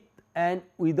 with and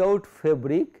without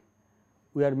fabric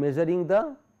we are measuring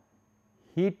the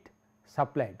heat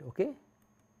supplied. Okay.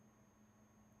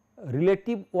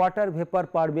 Relative water vapor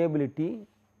permeability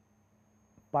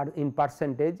in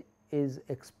percentage is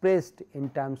expressed in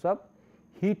terms of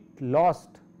heat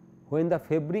lost when the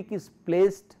fabric is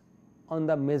placed on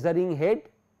the measuring head,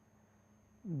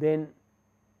 then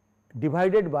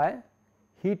divided by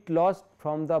heat lost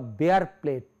from the bare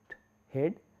plate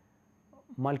head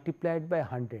multiplied by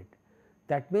 100.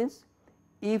 That means,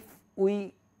 if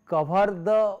we cover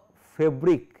the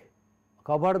fabric,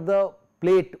 cover the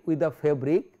plate with the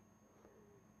fabric,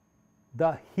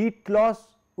 the heat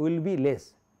loss will be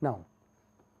less. Now,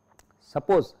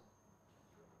 suppose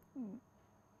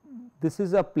this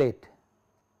is a plate,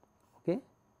 okay,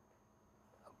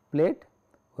 plate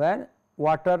where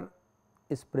water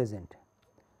is present.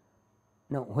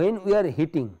 Now, when we are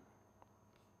heating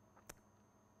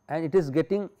and it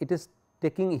is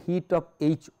taking heat of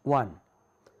H1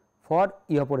 for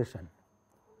evaporation.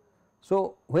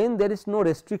 So, when there is no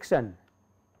restriction,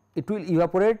 it will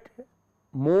evaporate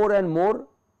more and more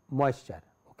moisture,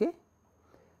 okay,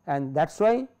 and that is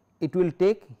why it will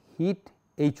take heat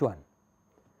H1.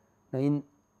 Now, in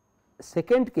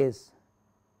second case,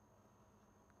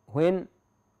 when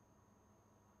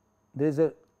there is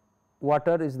a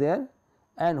water is there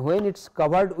and when it is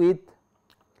covered with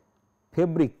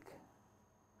fabric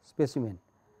specimen,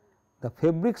 the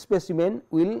fabric specimen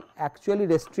will actually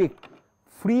restrict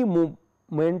free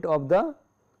movement of the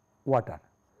water,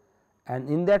 and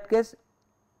in that case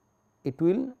it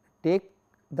will take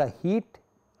the heat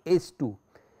H2.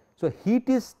 So, heat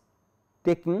is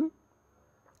taking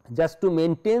just to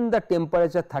maintain the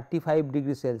temperature 35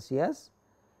 degree Celsius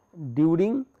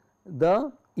during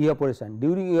the evaporation.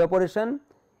 During evaporation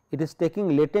it is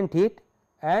taking latent heat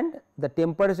and the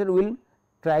temperature will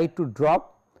try to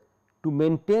drop. To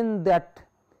maintain that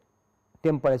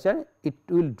temperature, it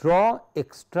will draw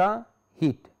extra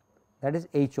heat, that is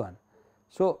H1.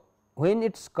 So, when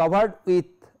it is covered with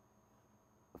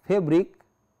fabric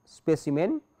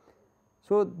specimen,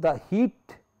 so the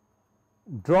heat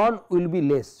drawn will be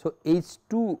less. So,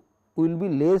 H2 will be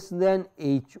less than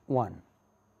H1.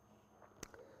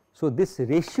 So, this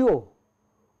ratio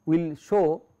will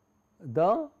show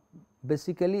the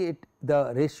basically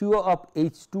the ratio of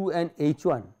H2 and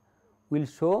H1 will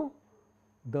show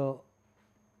the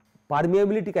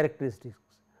permeability characteristics,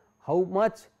 how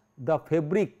much the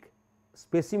fabric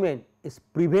specimen is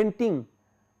preventing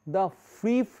the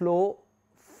free flow,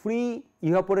 free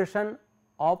evaporation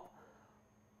of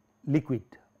liquid.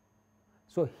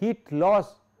 So, heat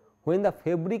loss when the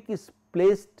fabric is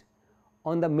placed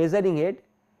on the measuring head,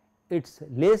 it is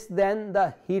less than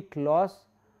the heat loss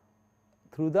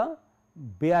through the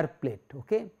bare plate.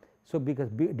 Okay. So, because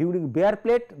during bare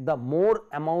plate the more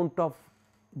amount of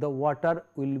the water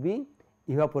will be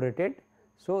evaporated.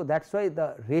 So, that is why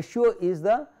the ratio is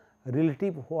the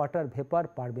relative water vapor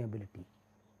permeability,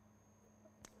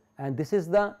 and this is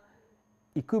the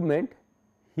equipment.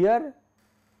 Here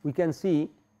we can see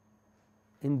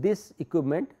in this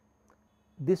equipment,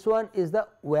 this one is the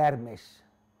wire mesh.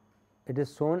 It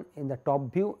is shown in the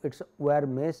top view, its wire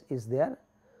mesh is there.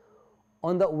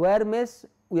 On the wire mesh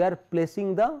we are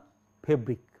placing the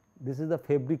fabric. This is the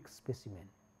fabric specimen,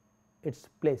 it is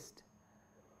placed.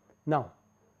 Now,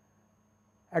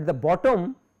 at the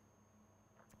bottom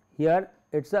here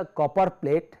it is a copper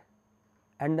plate,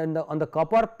 and on the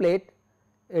copper plate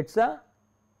it is a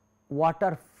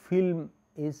water film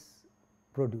is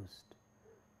produced.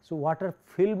 So, water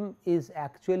film is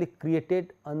actually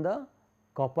created on the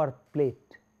copper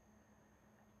plate,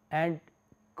 and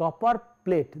copper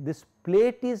plate, this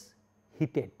plate is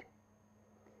heated.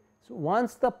 So,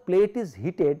 once the plate is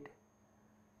heated,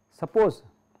 suppose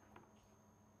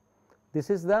this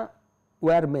is the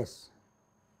wire mesh,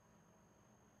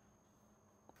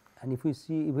 and if we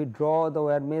see, if we draw the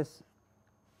wire mesh,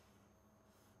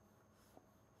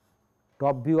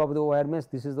 top view of the wire mesh,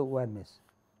 this is the wire mesh.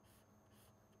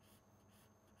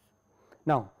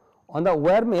 Now, on the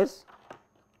wire mesh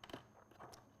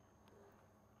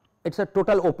it is a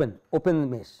total open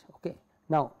mesh. Okay.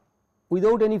 Now,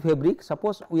 without any fabric,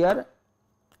 suppose we are,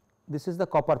 this is the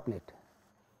copper plate,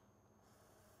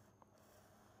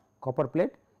 copper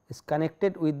plate is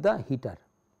connected with the heater,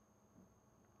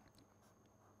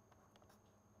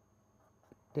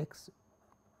 takes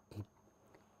heat,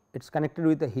 it is connected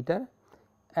with the heater,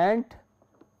 and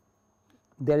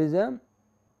there is a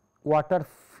water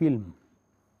film,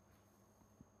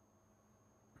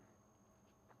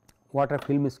 water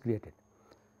film is created.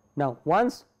 Now,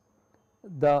 once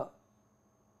the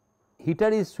heater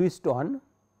is switched on,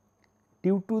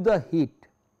 due to the heat,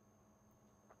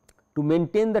 to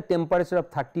maintain the temperature of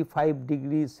 35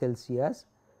 degrees Celsius,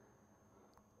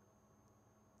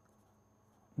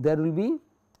 there will be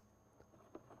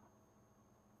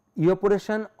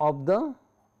evaporation of the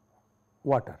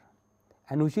water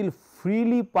and which will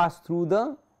freely pass through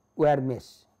the wire mesh,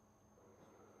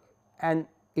 and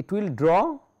it will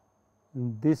draw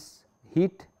this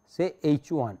heat, say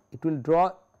H1, it will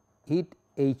draw heat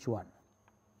H1.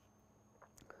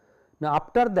 Now,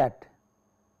 after that,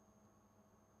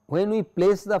 when we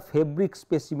place the fabric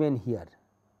specimen here,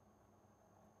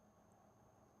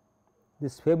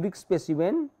 this fabric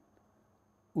specimen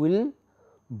will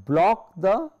block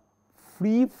the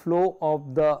free flow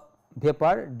of the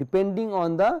vapor depending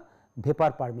on the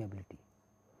vapor permeability.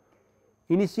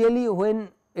 Initially, when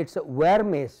it is a wire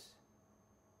mesh,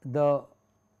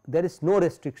 there is no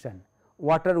restriction,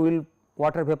 water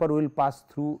vapor will pass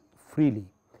through freely,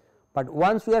 but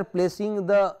once we are placing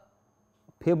the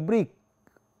fabric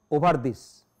over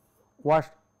this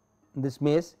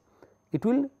mesh, it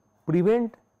will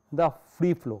prevent the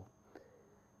free flow.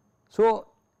 So,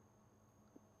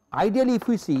 ideally if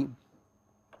we see,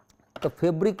 the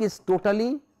fabric is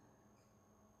totally,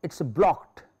 it is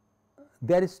blocked,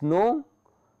 there is no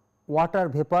water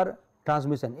vapor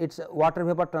transmission, its water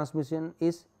vapor transmission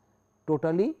is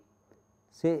totally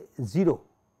say 0.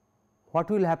 What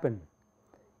will happen?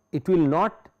 It will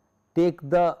not take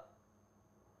the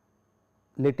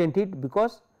latent heat,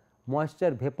 because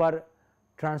moisture vapor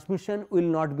transmission will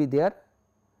not be there.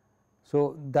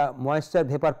 So, the moisture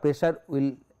vapor pressure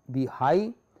will be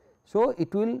high. So,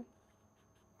 it will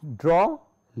draw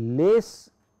less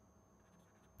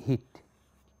heat,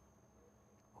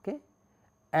 okay.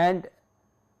 And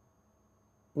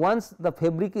once the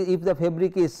fabric, if the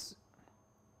fabric is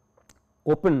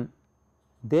open,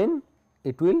 then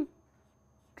it will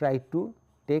try to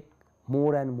take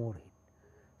more and more heat.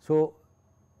 So,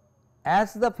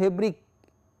 as the fabric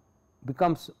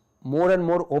becomes more and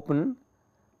more open,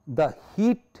 the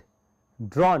heat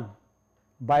drawn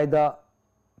by the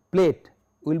plate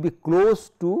will be close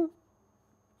to,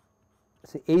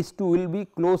 say H2 will be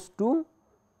close to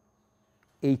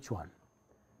H1.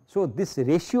 So, this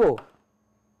ratio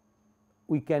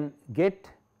we can get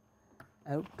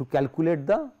to calculate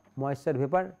the moisture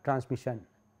vapor transmission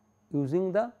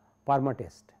using the Parma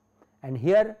test, and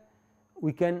here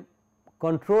we can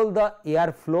control the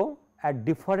air flow at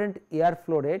different air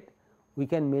flow rate, we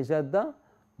can measure the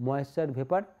moisture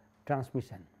vapor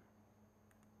transmission.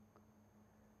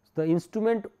 The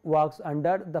instrument works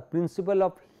under the principle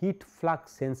of heat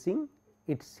flux sensing.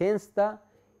 It senses the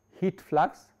heat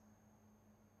flux.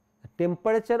 The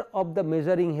temperature of the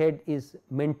measuring head is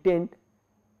maintained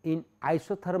in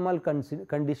isothermal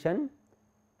condition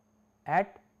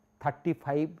at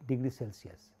 35 degrees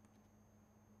Celsius.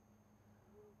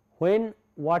 When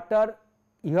water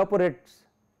evaporates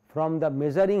from the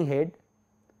measuring head,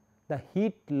 the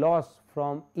heat loss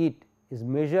from it is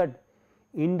measured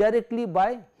indirectly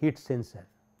by heat sensor.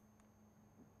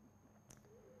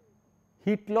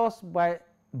 Heat loss by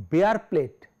bare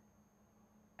plate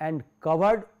and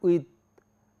covered with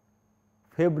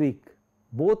fabric,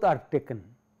 both are taken,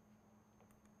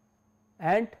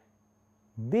 and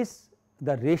this,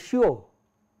 the ratio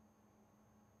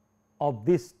of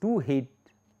these two heat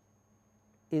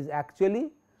is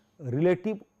actually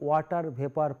relative water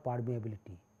vapor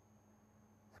permeability.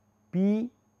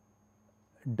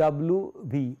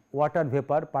 PWV, water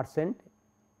vapor percent,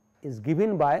 is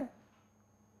given by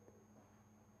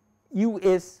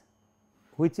US,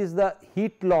 which is the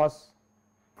heat loss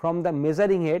from the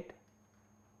measuring head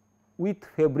with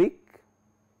fabric,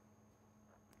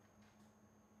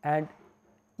 and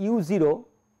U0,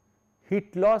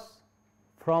 heat loss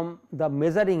from the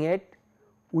measuring head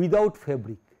without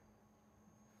fabric.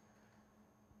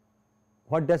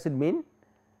 What does it mean?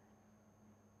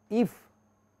 If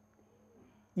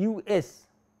US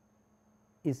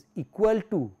is equal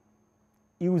to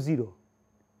U0,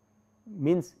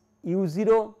 means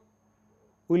U0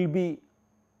 will be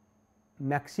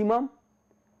maximum,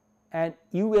 and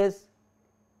US,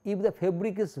 if the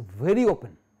fabric is very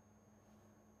open,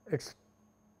 it is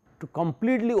to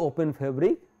completely open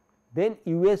fabric, then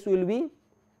US will be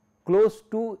close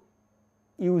to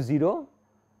U0,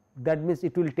 that means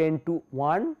it will tend to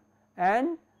 1,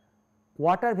 and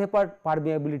water vapor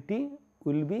permeability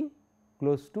will be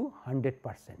close to 100%.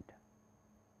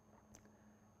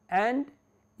 And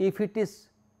if it is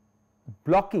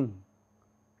blocking,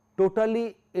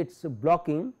 totally it is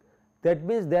blocking, that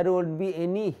means there will not be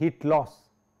any heat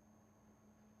loss.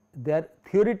 There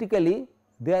theoretically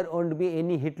there will not be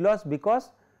any heat loss,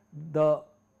 because the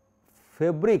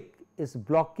fabric is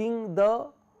blocking the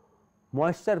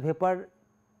moisture vapor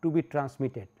to be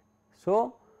transmitted.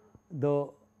 So, the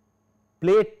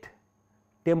plate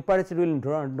temperature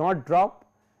will not drop,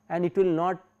 and it will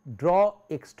not draw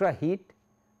extra heat,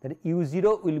 that U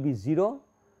 0 will be 0,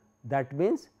 that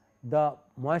means the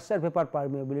moisture vapor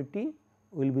permeability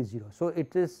will be 0. So,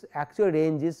 it is actual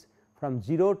range is from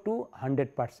 0 to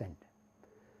 100%.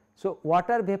 So,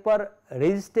 water vapor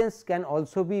resistance can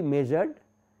also be measured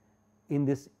in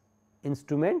this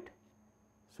instrument.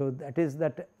 So, that is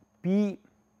that P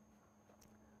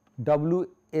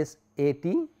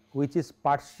WSAT, which is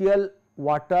partial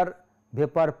water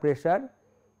vapor pressure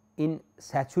in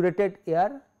saturated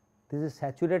air. This is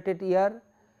saturated air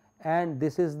and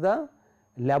this is the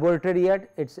laboratory air,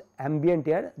 it is ambient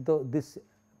air. Though this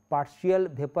partial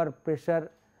vapor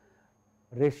pressure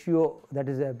ratio, that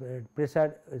is a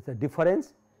pressure is a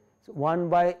difference. So, 1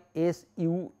 by S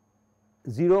U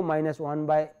 0 minus 1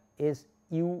 by S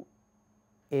U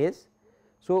S.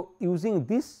 So, using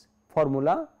this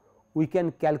formula we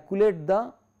can calculate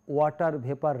the water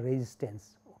vapor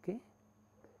resistance, okay.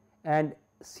 And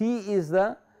C is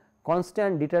the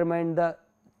constant determined the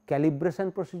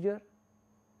calibration procedure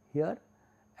here,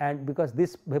 and because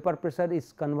this vapor pressure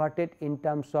is converted in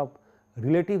terms of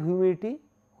relative humidity,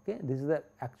 okay. This is the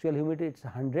actual humidity, it is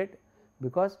 100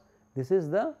 because this is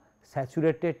the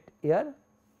saturated air,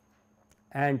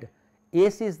 and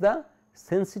S is the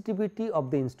sensitivity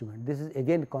of the instrument, this is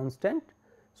again constant.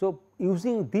 So,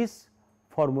 using this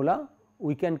formula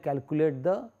we can calculate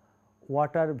the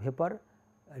water vapor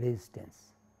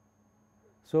resistance.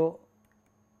 So,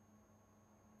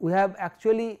 we have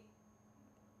actually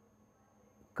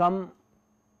come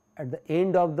at the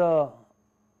end of the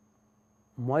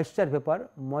moisture vapor,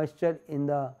 moisture in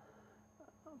the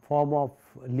form of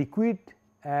liquid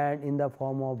and in the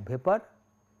form of vapor.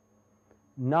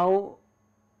 Now,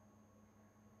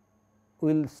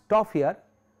 we will stop here,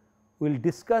 we will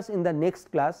discuss in the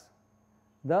next class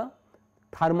the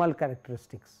thermal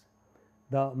characteristics,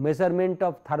 the measurement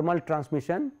of thermal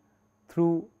transmission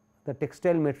through the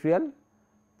textile material,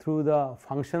 through the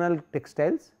functional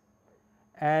textiles,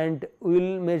 and we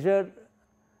will measure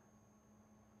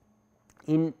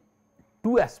in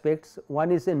two aspects.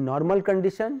 One is in normal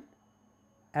condition,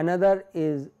 another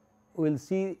is we will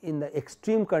see in the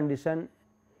extreme condition.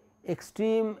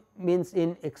 Extreme means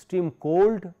in extreme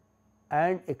cold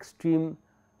and extreme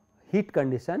heat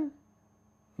condition,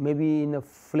 maybe in a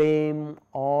flame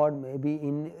or maybe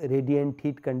in radiant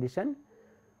heat condition.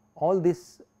 All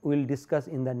this we will discuss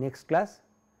in the next class.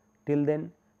 Till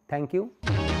then, thank you.